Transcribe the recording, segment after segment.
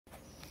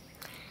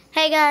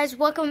Hey guys,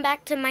 welcome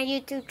back to my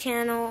YouTube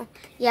channel.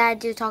 Yeah, I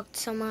do talk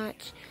so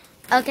much.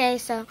 Okay,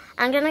 so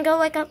I'm gonna go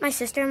wake up my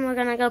sister and we're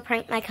gonna go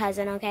prank my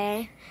cousin,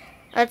 okay?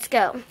 Let's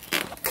go.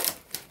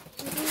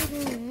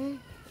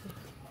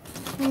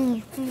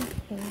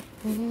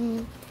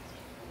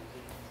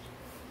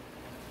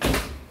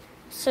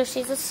 So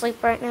she's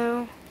asleep right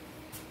now.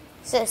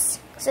 Sis,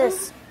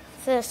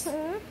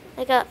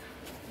 wake up.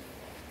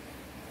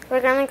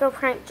 We're gonna go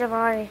prank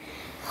Javari.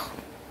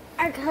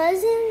 Our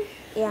cousin?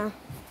 Yeah.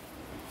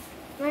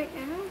 Right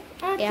now?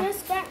 I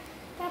just got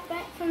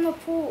back from the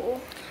pool.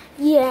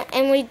 Yeah,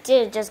 and we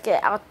did just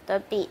get out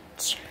the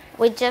beach.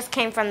 We just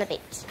came from the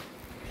beach.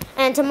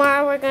 And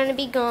tomorrow we're going to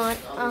be gone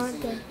all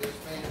day.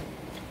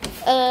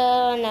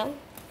 No.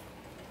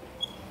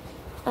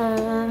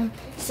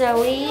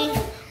 So we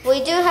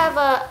do have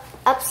a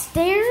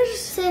upstairs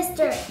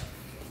Sister.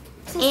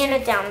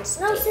 and a downstairs.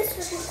 No,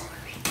 sister.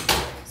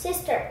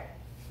 Sister.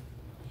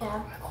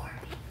 Yeah.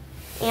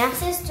 Yeah.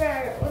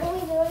 Sister, what are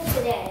we doing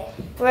today?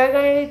 We're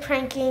going to be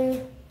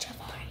pranking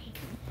Javari.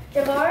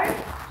 Javar?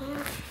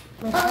 Yeah.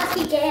 Oh, let's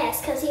be gas,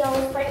 because he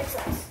always pranks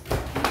us.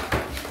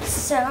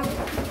 So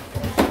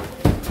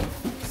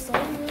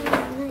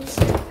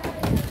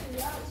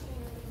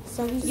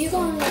You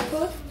going to the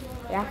pool?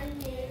 Yeah.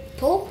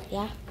 Pool?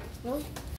 Yeah. Really?